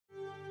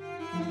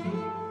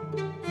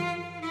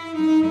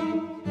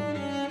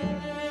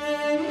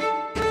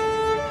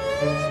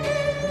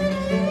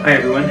Hi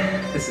everyone,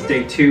 this is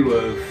day 2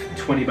 of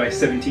 20 by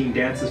 17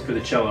 dances for the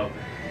cello.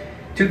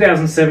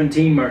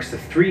 2017 marks the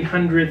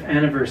 300th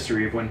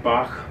anniversary of when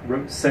Bach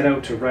set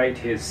out to write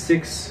his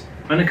 6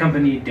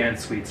 unaccompanied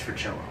dance suites for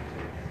cello.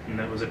 And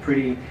that was a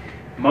pretty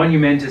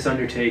monumentous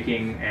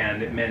undertaking,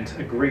 and it meant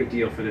a great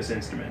deal for this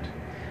instrument.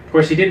 Of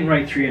course, he didn't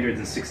write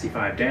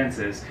 365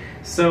 dances,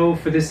 so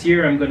for this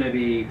year I'm going to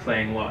be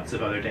playing lots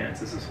of other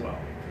dances as well.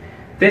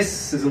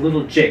 This is a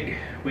little jig,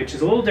 which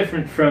is a little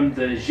different from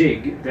the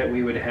jig that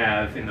we would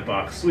have in the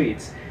Bach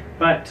suites,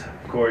 but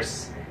of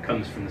course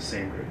comes from the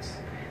same roots.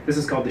 This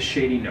is called the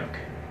Shady Nook.